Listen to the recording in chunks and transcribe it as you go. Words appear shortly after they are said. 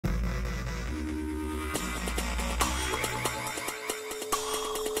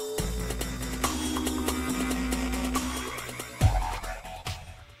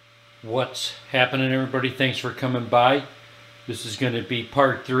What's happening, everybody? Thanks for coming by. This is going to be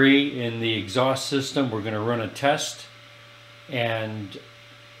part 3 in the exhaust system. We're going to run a test and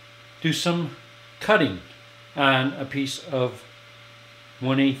do some cutting on a piece of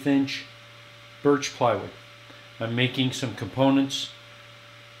 1/8 inch birch plywood. I'm making some components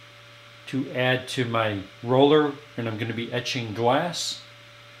to add to my roller, and I'm going to be etching glass.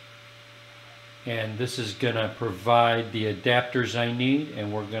 And this is going to provide the adapters I need,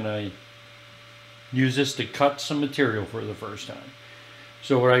 and we're going to use this to cut some material for the first time.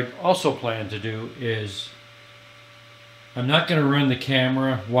 So what I also plan to do is, I'm not going to run the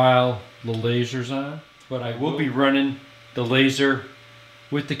camera while the laser's on, but I will be running the laser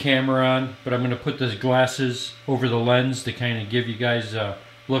with the camera on, but I'm going to put the glasses over the lens to kind of give you guys a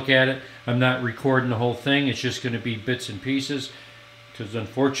look at it. I'm not recording the whole thing, it's just going to be bits and pieces, because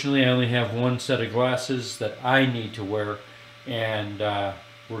unfortunately I only have one set of glasses that I need to wear, and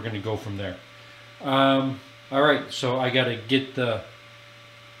we're going to go from there. Alright, so I got to get the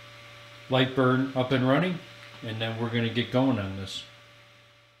Lightburn up and running, and then we're going to get going on this.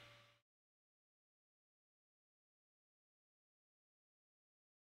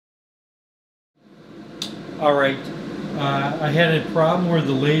 Alright, I had a problem where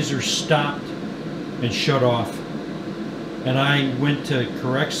the laser stopped and shut off, and I went to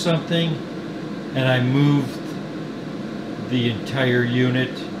correct something and I moved the entire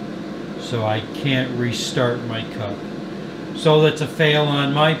unit, so I can't restart my cup. So that's a fail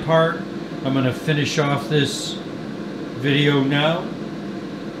on my part. I'm going to finish off this video now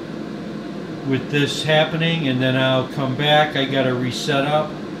with this happening, and then I'll come back. I got to reset up,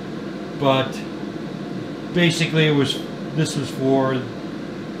 but basically this was for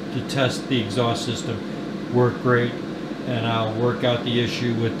to test the exhaust system. Worked great, and I'll work out the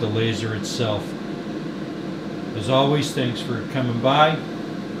issue with the laser itself. As always, thanks for coming by.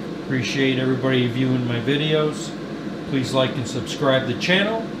 Appreciate everybody viewing my videos. Please like and subscribe to the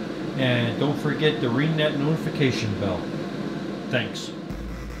channel, and don't forget to ring that notification bell. Thanks.